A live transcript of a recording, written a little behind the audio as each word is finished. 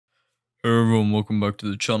Hey everyone, welcome back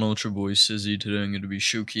to the channel. It's your boy Sizzy. Today I'm going to be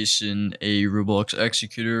showcasing a Roblox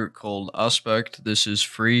executor called Ascpect. This is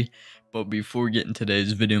free, but before we get into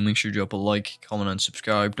today's video, make sure you drop a like, comment, and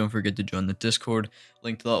subscribe. Don't forget to join the Discord.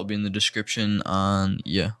 Link to that will be in the description, and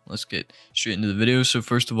yeah, let's get straight into the video. So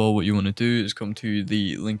first of all, what you want to do is come to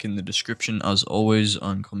the link in the description as always,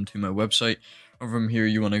 and come to my website. And from here,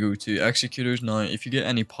 you want to go to executors. Now, if you get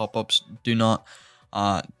any pop-ups, do not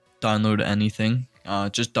download anything.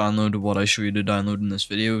 Just download what I show you to download in this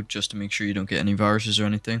video, just to make sure you don't get any viruses or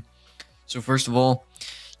anything. So first of all,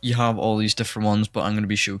 you have all these different ones, but I'm going to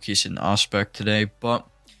be showcasing Ascpect today. But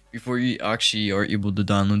before you actually are able to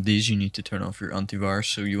download these, you need to turn off your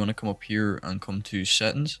antivirus. So you want to come up here and come to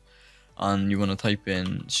settings, and you want to type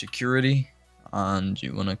in security, and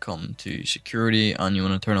you want to come to security, and you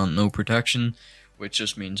want to turn on no protection, which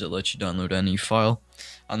just means it lets you download any file.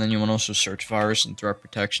 And then you want to also search virus and threat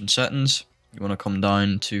protection settings. You want to come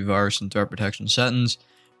down to virus and threat protection settings,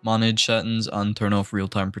 manage settings, and turn off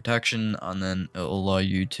real-time protection, and then it will allow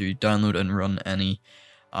you to download and run any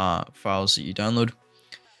files that you download.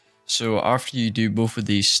 So after you do both of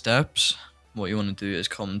these steps, what you want to do is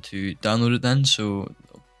come to download it then. So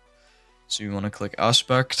you want to click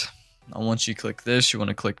Ascpect, and once you click this, you want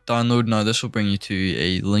to click download. Now this will bring you to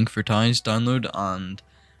a link for ties download, and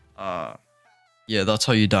yeah, that's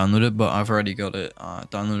how you download it, but I've already got it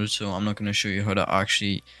downloaded, so I'm not going to show you how to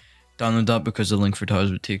actually download that because the link for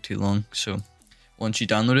ties would take too long. So once you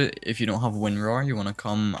download it, if you don't have WinRAR, you want to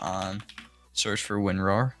come and search for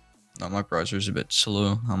WinRAR. Now my browser is a bit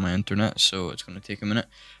slow on my internet, so it's going to take a minute,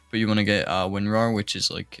 but you want to get WinRAR, which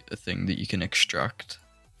is like a thing that you can extract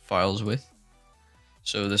files with.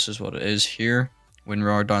 So this is what it is here.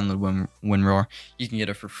 WinRAR, download WinRAR. You can get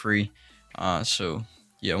it for free. So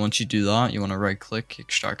yeah, once you do that, you want to right click,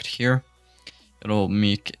 extract here. It'll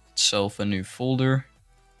make itself a new folder,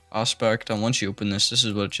 Ascpect, and once you open this, this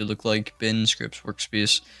is what it should look like: bin, scripts,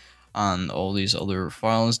 workspace, and all these other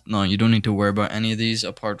files. Now you don't need to worry about any of these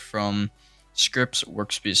apart from scripts,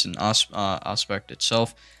 workspace, and Ascpect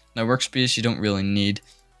itself. Now workspace you don't really need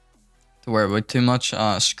to worry about too much.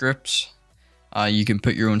 Scripts, you can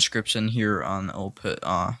put your own scripts in here, and it'll put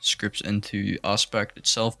scripts into Ascpect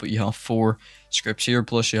itself, but you have 4 scripts here,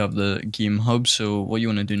 plus you have the game hub. So what you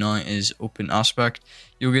want to do now is open Ascpect.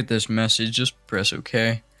 You'll get this message, just press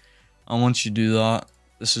OK, and once you do that,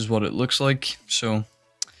 this is what it looks like. So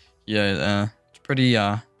yeah, it's pretty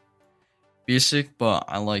basic, but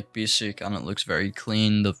I like basic, and it looks very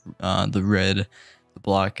clean. The red, the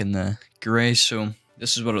black, and the gray. So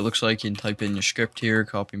this is what it looks like. You can type in your script here,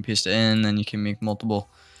 copy and paste it in, then you can make multiple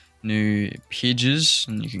new pages,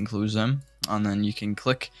 and you can close them, and then you can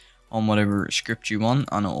click on whatever script you want,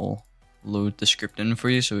 and it'll load the script in for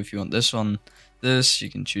you. So if you want this one, this, you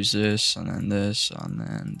can choose this, and then this, and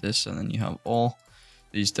then this, and then you have all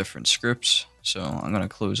these different scripts. So I'm going to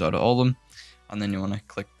close out all of them, and then you want to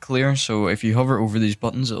click clear. So if you hover over these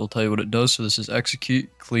buttons, it'll tell you what it does. So this is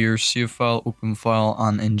execute, clear, save file, open file,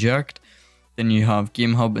 and inject. Then you have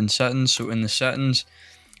game hub and settings. So in the settings,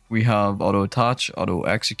 we have auto attach, auto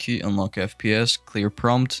execute, unlock FPS, clear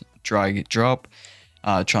prompt, drag drop,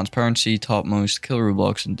 transparency, topmost, kill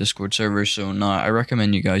Roblox, and Discord server. So now I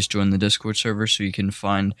recommend you guys join the Discord server so you can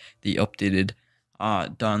find the updated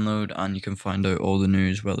download, and you can find out all the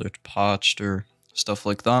news, whether it's patched or stuff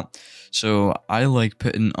like that. So I like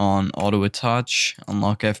putting on auto attach,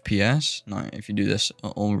 unlock FPS. Now if you do this,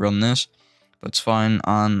 it'll run this, but it's fine.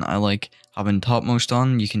 And I like having topmost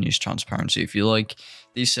on. You can use transparency if you like.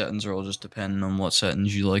 These settings are all just depending on what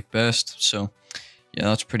settings you like best. So yeah,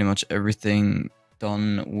 that's pretty much everything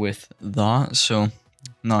done with that. So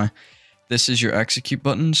now this is your execute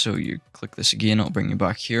button. So you click this again, it'll bring you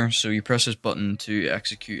back here. So you press this button to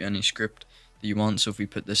execute any script that you want. So if we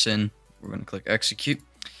put this in, we're going to click execute.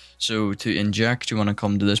 So to inject, you want to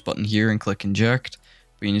come to this button here and click inject,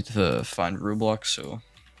 but you need to find Roblox. So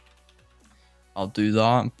I'll do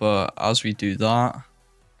that, but as we do that,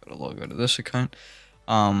 gotta log out of this account.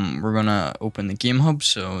 We're gonna open the game hub.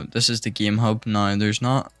 So this is the game hub. Now there's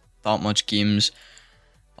not that much games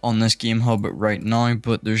on this game hub right now,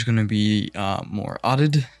 but there's gonna be more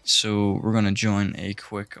added. So we're gonna join a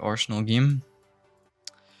quick Arsenal game.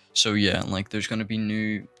 So yeah, like there's gonna be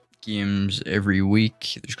new games every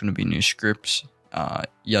week. There's gonna be new scripts,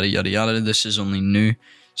 yada yada yada. This is only new,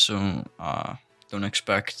 so don't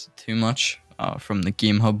expect too much from the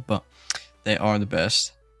game hub, but they are the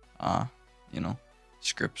best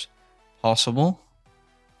scripts possible.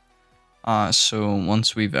 So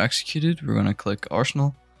once we've executed, we're going to click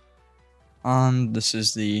Arsenal, and this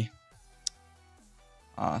is the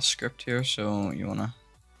script here. So you want to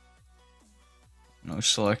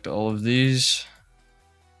select all of these.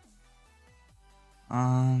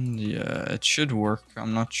 And yeah, it should work.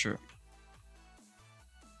 I'm not sure.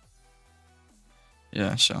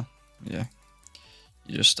 Yeah, so yeah,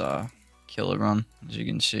 you just kill everyone, as you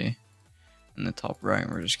can see in the top right.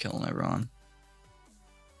 We're just killing everyone.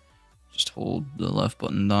 Just hold the left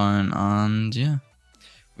button down, and yeah,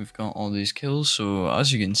 we've got all these kills. So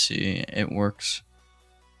as you can see, it works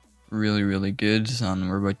really good, and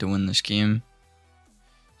we're about to win this game.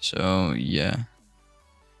 So yeah,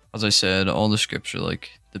 as I said, all the scripts are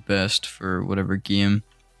like the best for whatever game,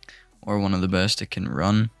 or one of the best it can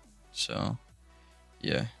run. So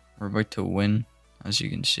yeah, we're about to win. As you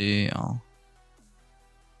can see, I'll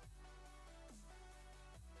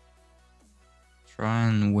try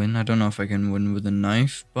and win. I don't know if I can win with a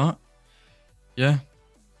knife, but yeah,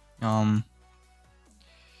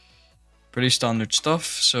 pretty standard stuff.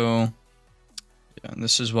 So yeah,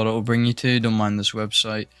 this is what it will bring you to. Don't mind this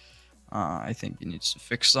website. I think it needs to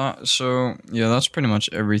fix that. So yeah, that's pretty much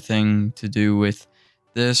everything to do with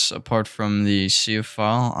this, apart from the save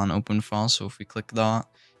file and open file. So if we click that,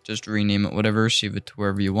 just rename it whatever, save it to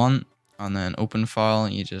wherever you want, and then open file,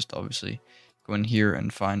 you just obviously go in here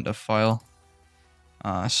and find a file.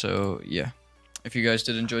 So yeah, if you guys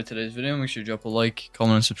did enjoy today's video, make sure to drop a like,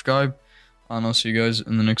 comment, and subscribe, and I'll see you guys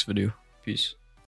in the next video. Peace.